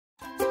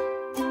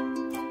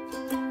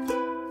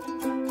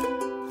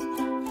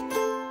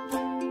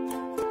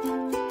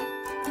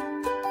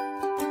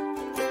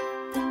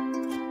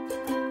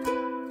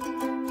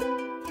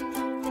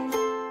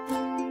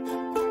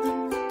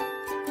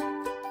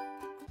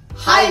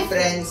Hi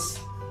friends,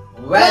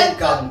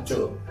 welcome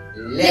to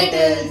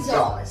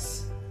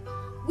Littlejoys.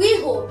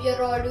 We hope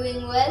you're all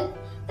doing well.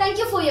 Thank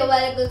you for your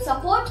valuable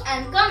support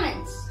and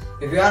comments.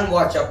 If you haven't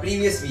watched our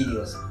previous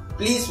videos,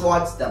 please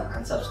watch them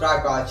and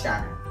subscribe to our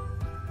channel.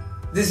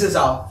 This is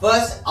our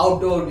first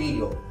outdoor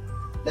video.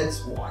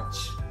 Let's watch.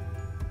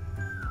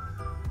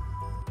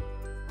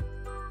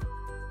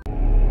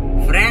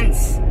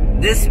 Friends,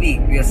 this week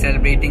we are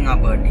celebrating our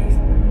birthdays,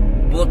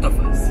 both of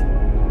us.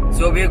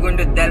 So we are going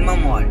to Delma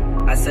Mall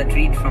as a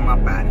treat from our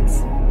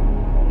parents.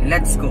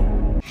 Let's go.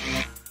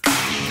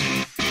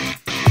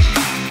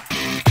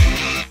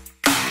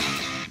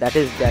 That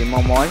is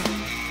Delma Mall.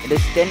 It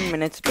is 10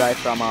 minutes drive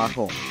from our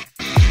home.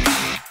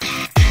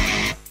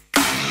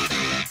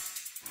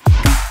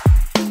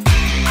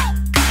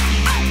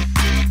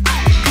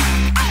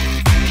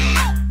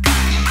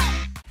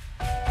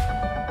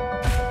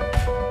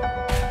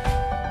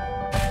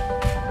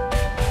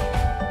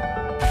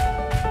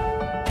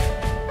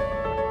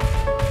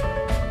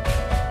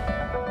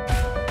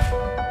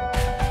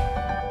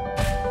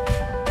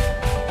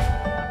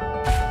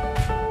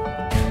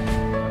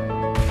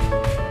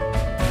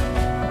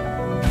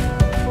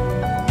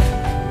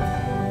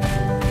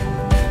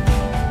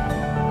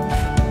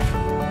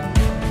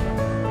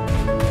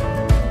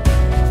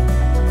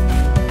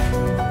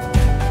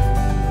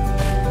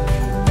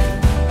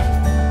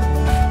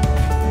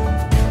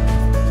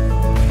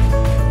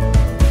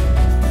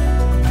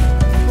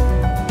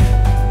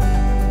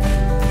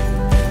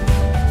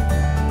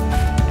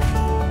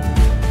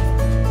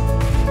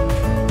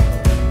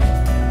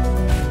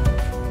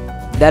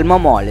 Delma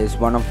Mall is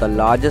one of the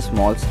largest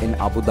malls in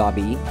Abu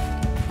Dhabi.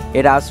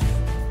 It has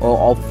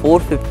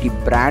 450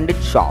 branded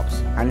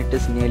shops and it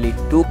is nearly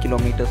 2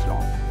 kilometers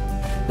long.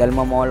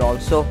 Delma Mall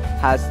also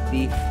has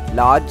the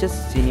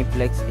largest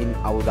cineplex in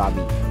Abu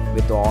Dhabi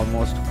with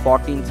almost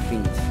 14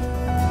 screens.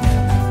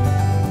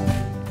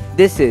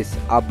 This is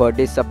our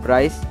birthday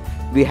surprise.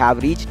 We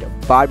have reached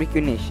Barbecue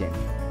Nation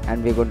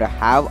and we're going to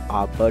have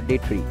our birthday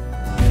treat.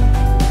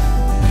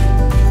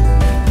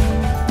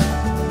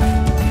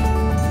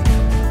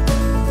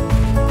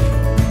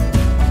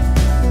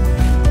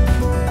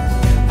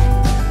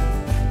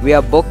 We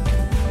are booked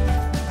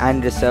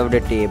and reserved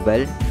a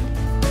table.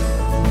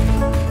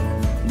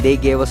 They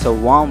gave us a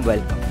warm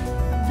welcome.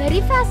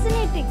 Very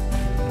fascinating.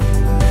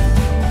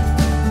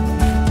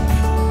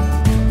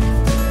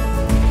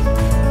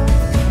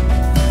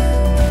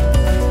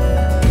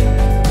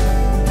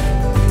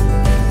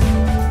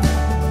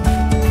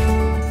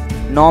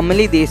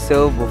 Normally they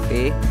serve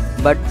buffet,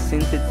 but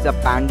since it's a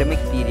pandemic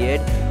period,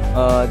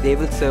 they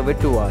will serve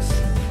it to us.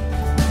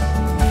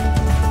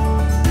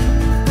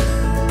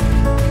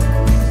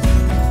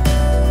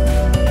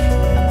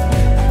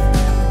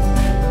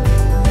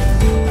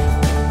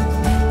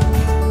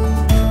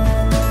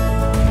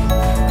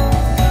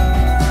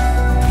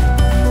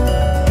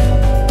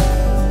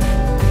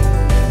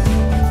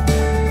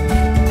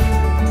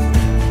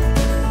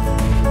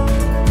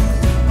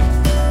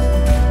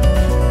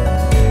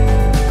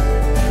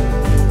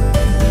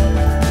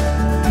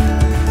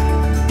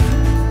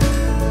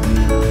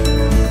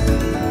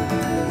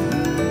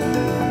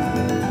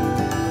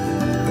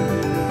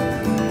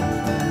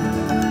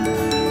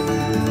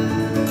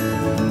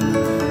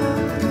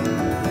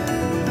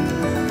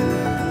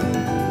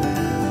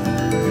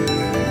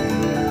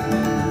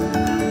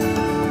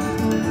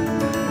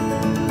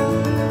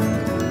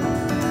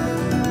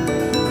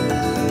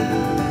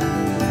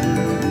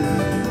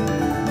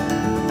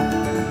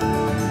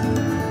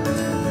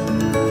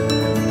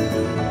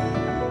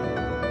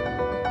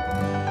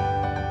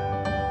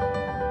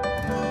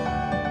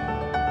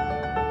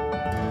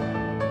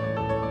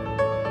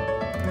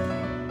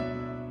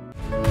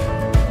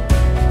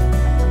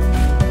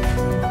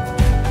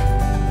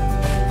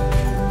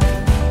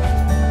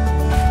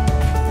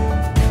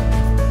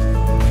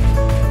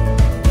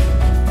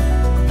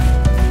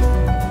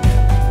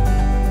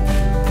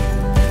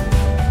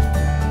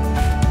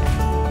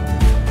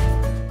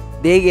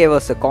 They gave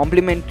us a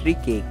complimentary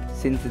cake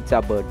since it's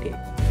our birthday.